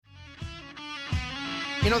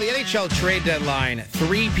You know, the NHL trade deadline,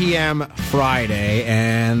 3 p.m. Friday,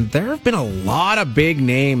 and there have been a lot of big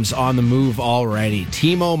names on the move already.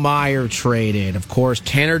 Timo Meier traded. Of course,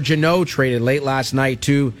 Tanner Jeannot traded late last night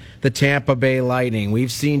to the Tampa Bay Lightning.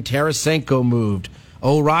 We've seen Tarasenko moved.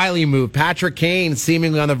 O'Reilly moved. Patrick Kane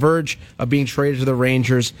seemingly on the verge of being traded to the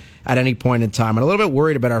Rangers at any point in time. I'm a little bit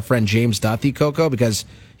worried about our friend James Duthie, Coco, because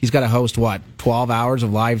he's got to host, 12 hours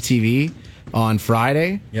of live TV on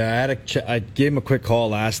Friday? Yeah, I gave him a quick call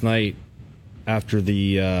last night after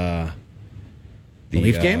the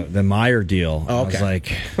Leaf game? the Meier deal. Oh, okay. I was like,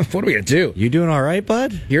 what are we going to do? You doing all right,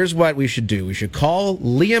 bud? Here's what we should do. We should call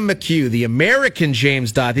Liam McHugh, the American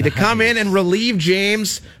James Duthie, to come in and relieve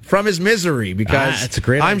James from his misery, because that's a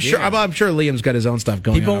great idea. I'm sure Liam's got his own stuff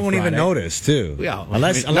going on. People won't even notice, too. Yeah,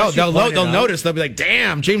 unless they'll notice. They'll be like,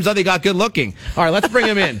 damn, James Duthie got good looking. All right, let's bring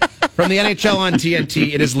him in. From the NHL on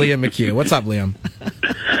TNT, it is Liam McHugh. What's up, Liam?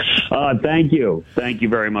 Thank you. Thank you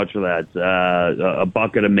very much for that. A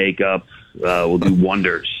bucket of makeup will do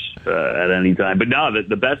wonders at any time. But no,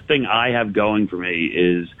 the best thing I have going for me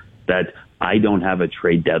is that I don't have a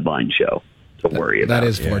trade deadline show to worry about. That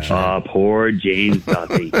is fortunate. Poor James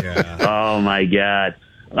Duthie. Yeah. Oh, my God.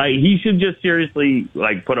 He should just seriously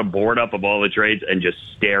put a board up of all the trades and just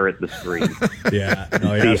stare at the screen. Yeah.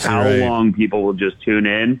 No, See how long people will just tune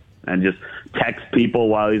in and just text people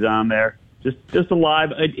while he's on there. Just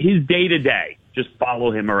alive. His day-to-day. Just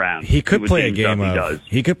follow him around. He could play a game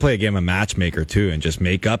of matchmaker too and just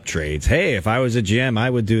make up trades. Hey, if I was a GM, I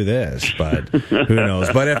would do this, but who knows?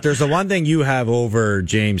 But if there's the one thing you have over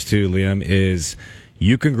James too, Liam, is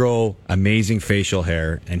you can grow amazing facial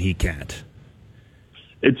hair and he can't.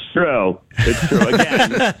 It's true. Again,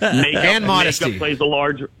 makeup and modesty.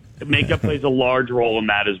 Makeup plays a large role in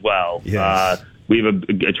that as well. Yes. We have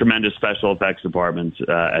a tremendous special effects department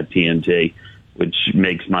at TNT, which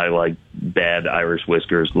makes my bad Irish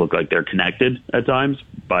whiskers look like they're connected at times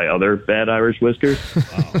by other bad Irish whiskers.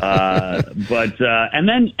 Wow. And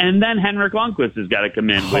then Henrik Lundqvist has got to come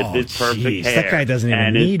in with his perfect hair. That guy doesn't even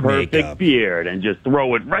and need his perfect makeup. Beard and just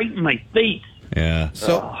throw it right in my face. Yeah.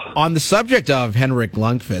 So, on the subject of Henrik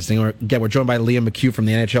Lundqvist, we're joined by Liam McHugh from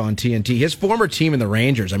the NHL on TNT. His former team in the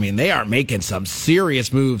Rangers, they are making some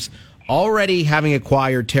serious moves, already having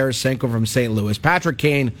acquired Tarasenko from St. Louis. Patrick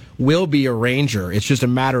Kane will be a Ranger. It's just a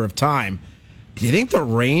matter of time. Do you think the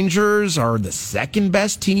Rangers are the second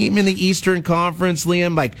best team in the Eastern Conference,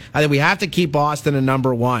 Liam? I think we have to keep Boston at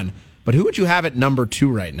number one, but who would you have at number two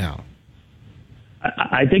right now?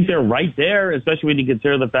 I think they're right there, especially when you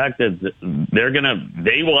consider the fact that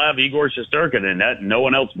they will have Igor Shesterkin, and that no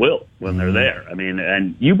one else will when they're there.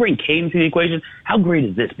 And you bring Kane to the equation. How great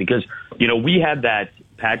is this? Because, we had that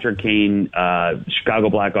Patrick Kane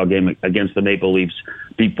Chicago Blackhawk game against the Maple Leafs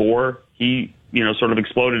before he, sort of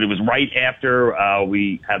exploded. It was right after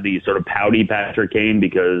we had the sort of pouty Patrick Kane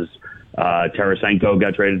because Tarasenko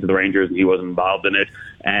got traded to the Rangers and he wasn't involved in it.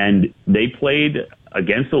 And they played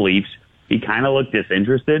against the Leafs. He kind of looked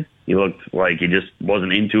disinterested. He looked like he just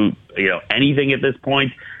wasn't into anything at this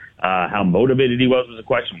point. How motivated he was a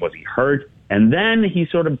question. Was he hurt? And then he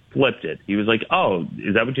sort of flipped it. He was like, "Oh,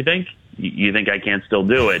 is that what you think? You think I can't still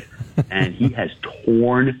do it?" And he has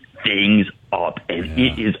torn things up, and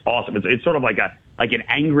It is awesome. It's sort of like an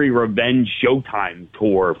angry revenge Showtime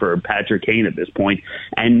tour for Patrick Kane at this point.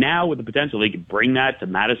 And now with the potential, they could bring that to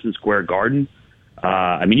Madison Square Garden.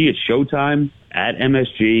 You get Showtime at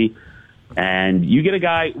MSG. And you get a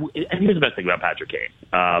guy, and here's the best thing about Patrick Kane.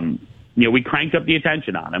 We cranked up the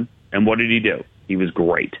attention on him, and what did he do? He was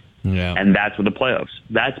great. Yeah. And that's what the playoffs.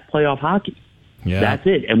 That's playoff hockey. Yeah. That's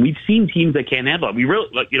it. And we've seen teams that can't handle it. We really,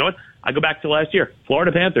 you know what? I go back to last year.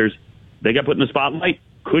 Florida Panthers, they got put in the spotlight,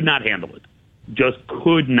 could not handle it. Just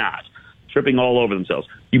could not. Tripping all over themselves.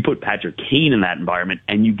 You put Patrick Kane in that environment,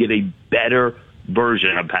 and you get a better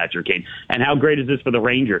version of Patrick Kane. And how great is this for the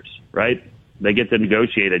Rangers, right? They get to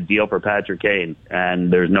negotiate a deal for Patrick Kane,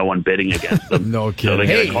 and there's no one bidding against them. No kidding. So they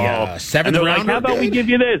get a call. Seventh and they're rounder, like, how about we give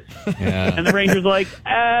you this? Yeah. And the Rangers are like,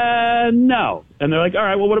 no. And they're like, all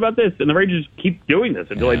right, well, what about this? And the Rangers keep doing this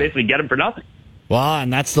until they basically get him for nothing. Well,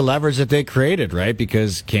 and that's the leverage that they created, right?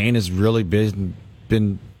 Because Kane has really really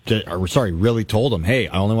told them, hey,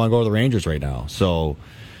 I only want to go to the Rangers right now. So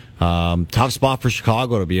tough spot for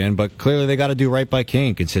Chicago to be in, but clearly they got to do right by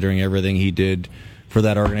Kane, considering everything he did for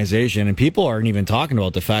that organization. And people aren't even talking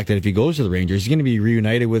about the fact that if he goes to the Rangers, he's going to be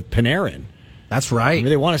reunited with Panarin. That's right.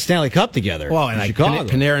 They won a Stanley Cup together. Well, and Chicago.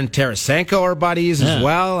 Panarin and Tarasenko are buddies as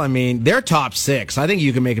well. They're top six. I think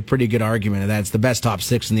you can make a pretty good argument that it's the best top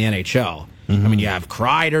six in the NHL. I mean, you have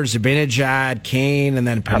Kreider, Zibanejad, Kane, and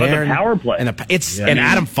then Panarin. How about the power play? And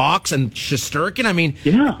Adam Fox and Shesterkin. I mean,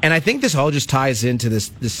 and I think this all just ties into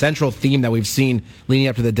this central theme that we've seen leading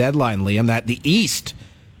up to the deadline, Liam, that the East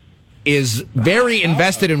is very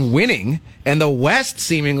invested in winning, and the West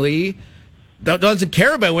seemingly doesn't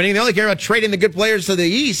care about winning. They only care about trading the good players to the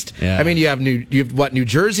East. Yeah. I mean, you have what New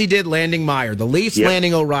Jersey did, landing Meyer. The Leafs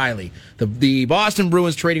landing O'Reilly. The Boston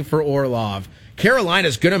Bruins trading for Orlov.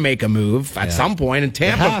 Carolina's going to make a move at some point. And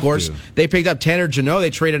Tampa, of course, they picked up Tanner Jeannot. They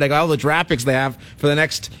traded all the draft picks they have for the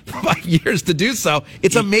next 5 years to do so.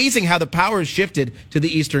 It's amazing how the power has shifted to the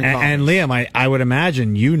Eastern Conference. And Liam, I would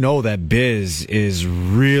imagine you know that Biz is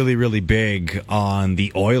really, really big on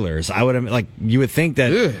the Oilers. You would think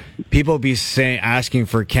that people would be asking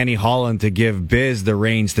for Kenny Holland to give Biz the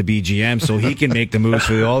reins to be GM so he can make the moves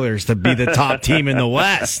for the Oilers to be the top team in the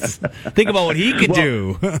West. Think about what he could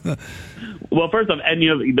do. Well, first off, and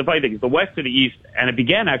the funny thing is the West to the East, and it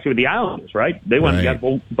began actually with the Islanders, right? They went and got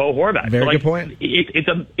Bo Horvat. Very good point.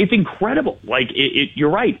 It's incredible. You're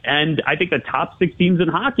right, and I think the top 6 teams in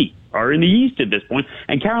hockey are in the East at this point,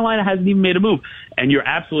 and Carolina hasn't even made a move. And you're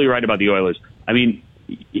absolutely right about the Oilers. I mean,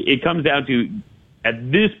 it comes down to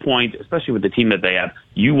at this point, especially with the team that they have,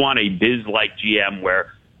 you want a Biz-like GM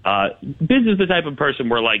where Biz is the type of person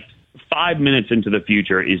where 5 minutes into the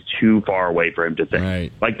future is too far away for him to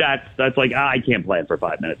think. Right. That's I can't plan for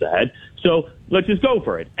 5 minutes ahead. So let's just go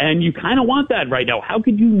for it. And you kind of want that right now. How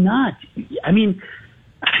could you not? I mean,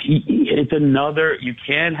 it's another, you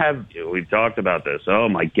can't have, we've talked about this. Oh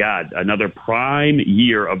my God, another prime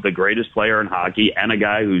year of the greatest player in hockey and a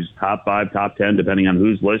guy who's top 5, top 10, depending on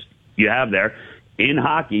whose list you have there in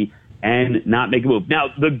hockey, and not make a move.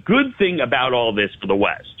 Now, the good thing about all this for the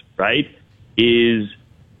West, right, is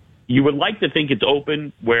you would like to think it's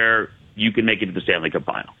open where you can make it to the Stanley Cup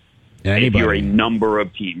final. If you're a number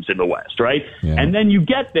of teams in the West, right? Yeah. And then you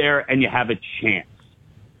get there and you have a chance.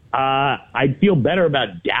 I'd feel better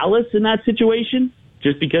about Dallas in that situation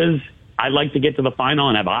just because I'd like to get to the final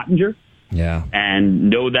and have Ottinger. Yeah. And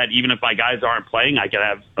know that even if my guys aren't playing, I can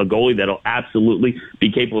have a goalie that'll absolutely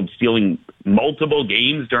be capable of stealing multiple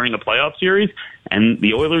games during a playoff series. And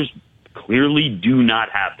the Oilers clearly do not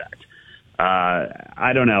have that.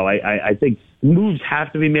 I don't know. I think moves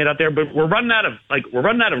have to be made out there, but we're running out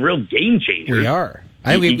of real game changers. We are.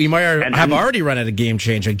 We might have already run out of game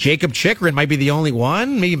changer. Jacob Chikrin might be the only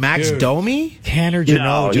one. Maybe Max Domi. Tanner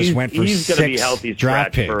Jeannot just went for he's 6 going to be healthy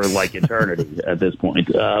draft picks for eternity at this point.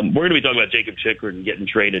 We're going to be talking about Jacob Chikrin getting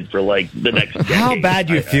traded for the next decade. How bad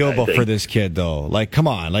do you feel for this kid though? Come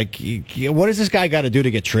on. What does this guy got to do to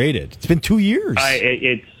get traded? It's been 2 years.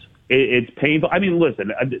 It's painful. I mean,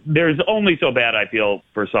 listen, there's only so bad I feel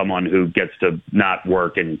for someone who gets to not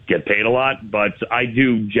work and get paid a lot. But I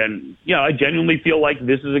do, I genuinely feel like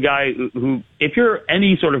this is a guy who, if you're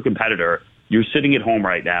any sort of competitor, you're sitting at home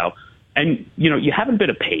right now and, you haven't been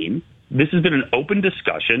a pain. This has been an open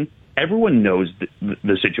discussion. Everyone knows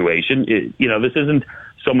the situation. This isn't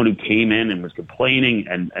someone who came in and was complaining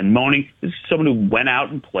and moaning. This is someone who went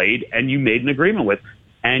out and played and you made an agreement with.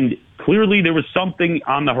 And clearly there was something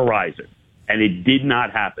on the horizon, and it did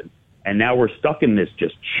not happen. And now we're stuck in this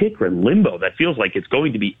just Chikrin limbo that feels like it's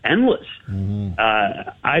going to be endless. Mm-hmm.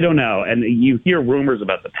 I don't know. And you hear rumors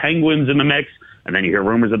about the Penguins in the mix, and then you hear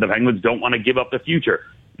rumors that the Penguins don't want to give up the future.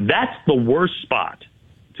 That's the worst spot,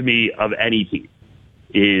 to me, of any team,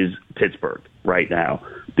 is Pittsburgh right now.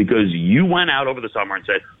 Because you went out over the summer and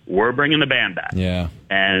said, we're bringing the band back. Yeah.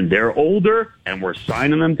 And they're older, and we're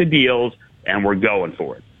signing them to deals, and we're going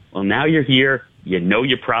for it. Well, now you're here.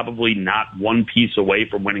 You're probably not one piece away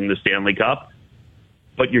from winning the Stanley Cup,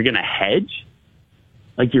 but you're going to hedge?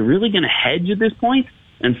 You're really going to hedge at this point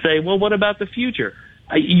and say, well, what about the future?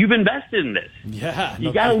 You've invested in this. Yeah.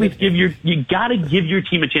 You got to at least give your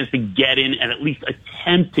team a chance to get in and at least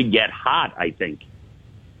attempt to get hot, I think.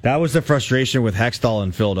 That was the frustration with Hextall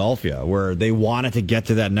in Philadelphia, where they wanted to get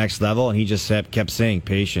to that next level, and he just kept saying,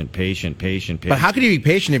 patient. But how can you be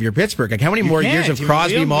patient if you're Pittsburgh? How many more years of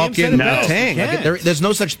Crosby, Malkin, Letang? There's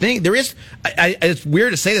no such thing. There is. It's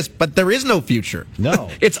weird to say this, but there is no future. No,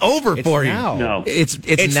 it's over for you. No, it's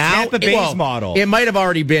now. Tampa Bay's model. It might have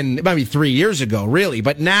already been. It might be 3 years ago, really,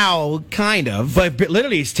 but now kind of. But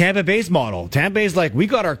literally, it's Tampa Bay's model. Tampa Bay's we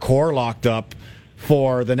got our core locked up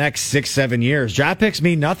for the next 6-7 years. Draft picks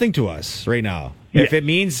mean nothing to us right now. Yeah. If it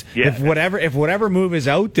means if whatever move is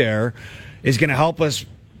out there is going to help us,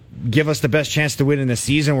 give us the best chance to win in the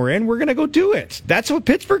season we're in, we're going to go do it. That's what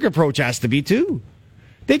Pittsburgh approach has to be too.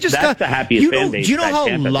 They just That's the happiest fan base. Do you know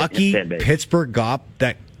how lucky Pittsburgh got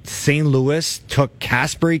that St. Louis took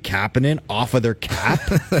Kasperi Kapanen off of their cap?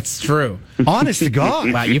 That's true. Honest to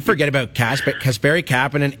God. Wow, you forget about Kasperi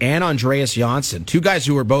Kapanen and Andreas Johnsson, two guys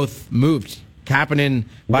who were both moved. Kapanen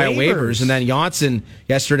via waivers, and then Johnsson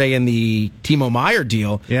yesterday in the Timo Meier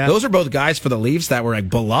deal. Yeah. Those are both guys for the Leafs that were like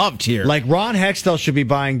beloved here. Like Ron Hextall should be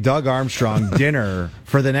buying Doug Armstrong dinner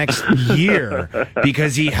for the next year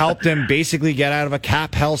because he helped him basically get out of a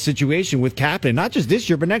cap hell situation with Kapanen, not just this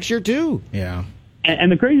year, but next year too. Yeah.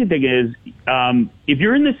 And the crazy thing is, if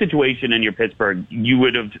you're in this situation and you're Pittsburgh, you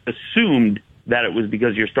would have assumed that it was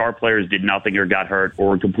because your star players did nothing or got hurt or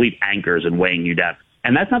were complete anchors and weighing you down.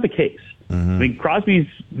 And that's not the case. I mean, Crosby's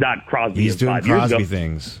not Crosby. He's doing 5 years Crosby ago,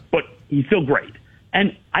 things. but he's still great.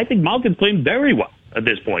 And I think Malkin's playing very well at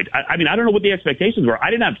this point. I mean, I don't know what the expectations were. I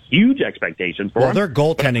didn't have huge expectations for him. Well, their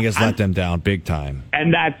goaltending has let them down big time.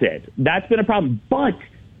 And that's it. That's been a problem. But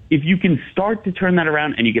if you can start to turn that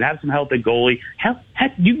around and you can have some help at goalie, heck,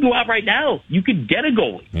 you can go out right now. You could get a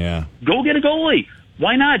goalie. Yeah. Go get a goalie.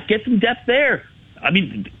 Why not? Get some depth there. I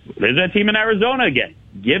mean, there's that team in Arizona again.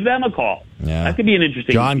 Give them a call. Yeah. That could be an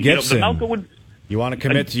interesting. John Gibson. You want to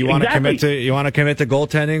commit to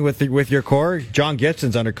goaltending with your core? John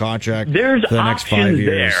Gibson's under contract There's for the next 5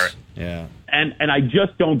 years. There. Yeah. And I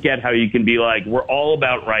just don't get how you can be like, we're all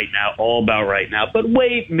about right now. But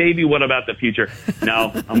wait, maybe what about the future?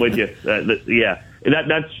 No, I'm with you. Yeah.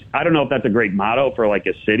 That's I don't know if that's a great motto for like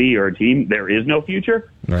a city or a team. There is no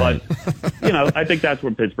future. Right. But, I think that's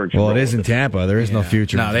where Pittsburgh should Well, roll it is in Tampa. There is no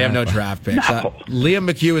future. No, they have no draft picks. No. Liam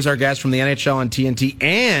McHugh is our guest from the NHL on TNT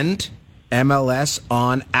and MLS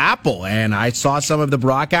on Apple. And I saw some of the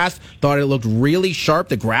broadcast, thought it looked really sharp.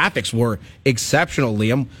 The graphics were exceptional,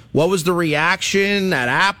 Liam. What was the reaction at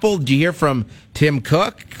Apple? Did you hear from Tim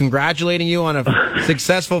Cook congratulating you on a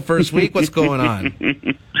successful first week? What's going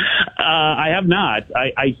on? I have not.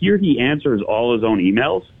 I hear he answers all his own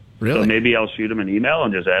emails. Really? So maybe I'll shoot him an email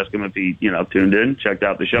and just ask him if he, tuned in, checked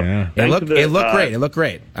out the show. Yeah. It looked great. It looked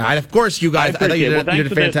great. Of course, you guys. I thought you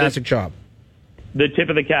did a fantastic job. The tip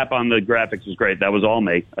of the cap on the graphics was great. That was all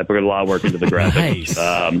me. I put a lot of work into the graphics.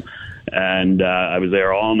 Nice. And I was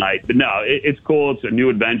there all night. But no, it's cool. It's a new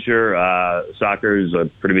adventure. Soccer is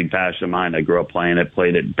a pretty big passion of mine. I grew up playing it,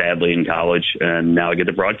 played it badly in college, and now I get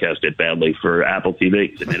to broadcast it badly for Apple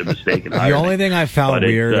TV. They made a mistake. The only thing I found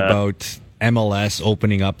weird about MLS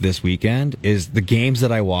opening up this weekend is the games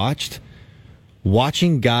that I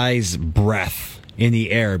watching guys' breath in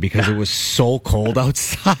the air because it was so cold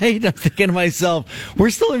outside. I'm thinking to myself, we're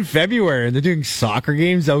still in February and they're doing soccer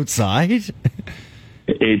games outside.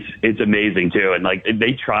 It's amazing too, and like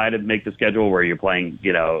they try to make the schedule where you're playing,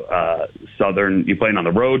 southern. You're playing on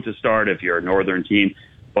the road to start if you're a northern team,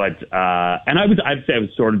 but and I'd say I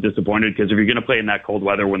was sort of disappointed because if you're going to play in that cold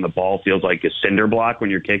weather when the ball feels like a cinder block when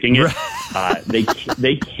you're kicking it, they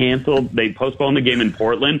postponed the game in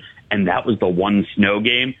Portland, and that was the one snow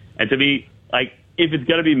game. And to me, like if it's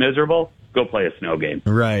going to be miserable, go play a snow game.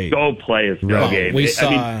 Right. Go play a snow game. We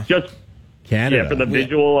saw just. Canada. Yeah, for the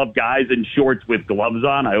visual of guys in shorts with gloves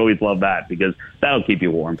on, I always love that because that'll keep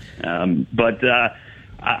you warm. But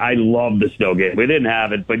I love the snow game. We didn't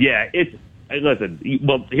have it, but yeah, listen,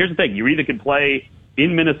 well, here's the thing. You either can play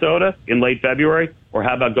in Minnesota in late February, or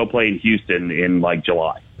how about go play in Houston in like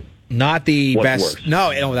July? Not the What's best. worse?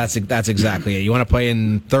 No, that's exactly it. You want to play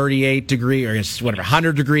in 38 degree or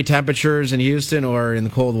 100 degree temperatures in Houston, or in the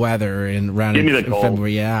cold weather around Give me the cold.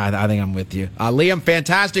 February. Yeah, I think I'm with you. Liam,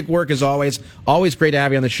 fantastic work as always. Always great to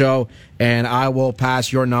have you on the show. And I will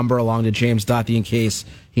pass your number along to James Duthie in case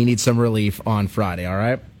he needs some relief on Friday. All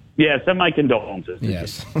right. Yeah, send my condolences.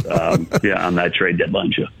 Yes. On that trade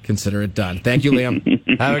deadline show. Consider it done. Thank you,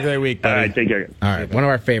 Liam. Have a great week, buddy. All right, take care. All right, one of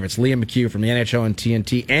our favorites, Liam McHugh from the NHL and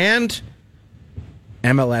TNT and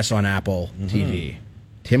MLS on Apple TV.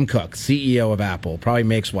 Tim Cook, CEO of Apple, probably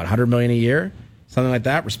makes $100 million a year, something like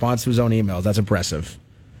that. Responds to his own emails. That's impressive.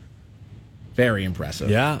 Very impressive.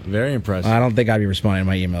 Yeah, very impressive. I don't think I'd be responding to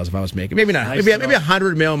my emails if I was making. Maybe not. Nice Maybe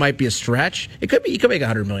 $100 million might be a stretch. It could be. You could make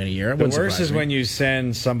 $100 million a year. The worst is when you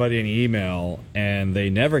send somebody an email and they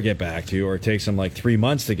never get back to you, or it takes them like 3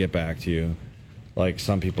 months to get back to you, like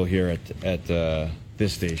some people here at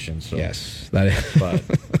this station. So yes,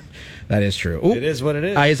 that is true. Ooh, it is what it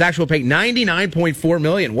is. His actual pay $99.4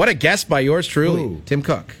 million. What a guess by yours truly, Ooh. Tim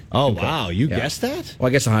Cook. Oh, Tim wow. Cook. You guessed that? Well,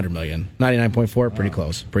 I guess $100 million. 99.4, pretty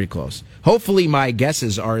close. Pretty close. Hopefully my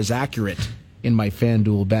guesses are as accurate in my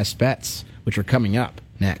FanDuel best bets, which are coming up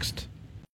next.